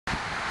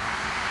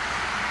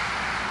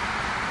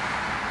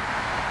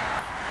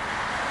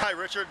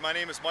Richard, my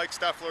name is Mike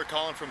Steffler,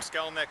 calling from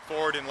Skalnek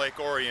Ford in Lake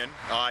Orion.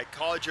 I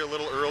called you a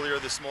little earlier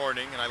this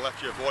morning and I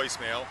left you a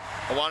voicemail.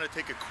 I want to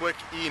take a quick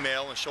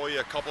email and show you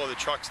a couple of the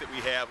trucks that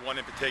we have, one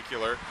in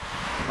particular.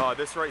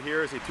 This right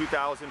here is a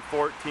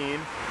 2014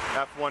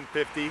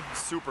 F-150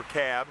 Super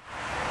Cab.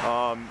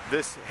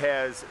 This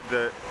has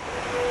the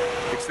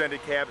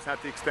extended cab, it's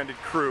not the extended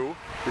crew.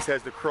 This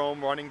has the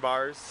chrome running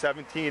bars,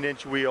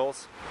 17-inch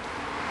wheels,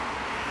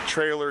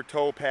 trailer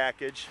tow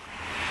package,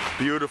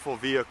 beautiful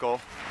vehicle.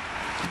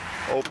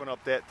 Open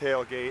up that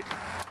tailgate.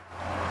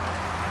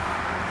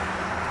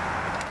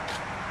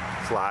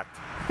 It's locked.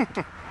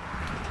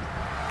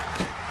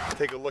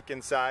 Take a look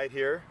inside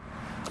here.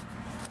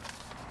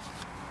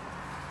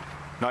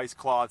 Nice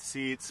cloth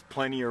seats,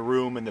 plenty of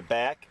room in the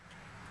back,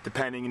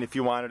 depending on if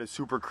you wanted a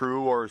super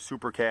crew or a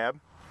super cab.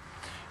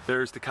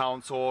 There's the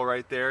console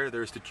right there.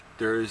 There's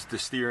the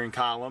steering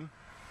column.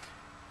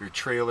 Your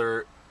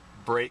trailer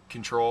brake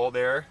control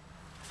there.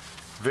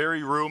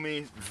 Very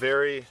roomy,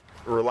 very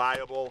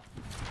reliable.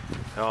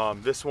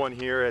 This one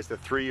here has the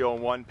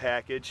 301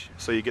 package,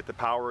 so you get the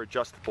power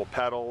adjustable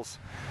pedals,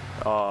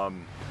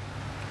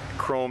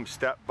 chrome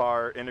step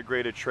bar,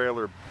 integrated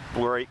trailer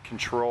brake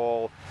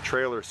control,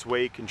 trailer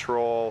sway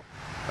control,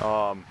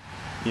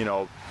 you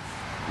know,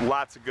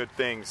 lots of good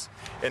things.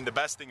 And the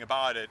best thing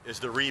about it is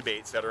the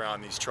rebates that are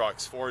on these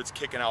trucks. Ford's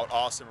kicking out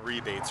awesome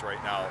rebates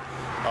right now.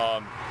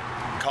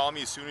 Call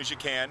me as soon as you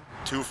can,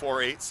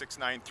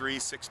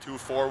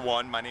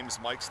 248-693-6241. My name is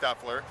Mike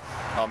Steffler.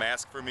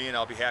 Ask for me and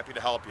I'll be happy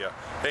to help you.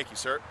 Thank you,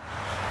 sir.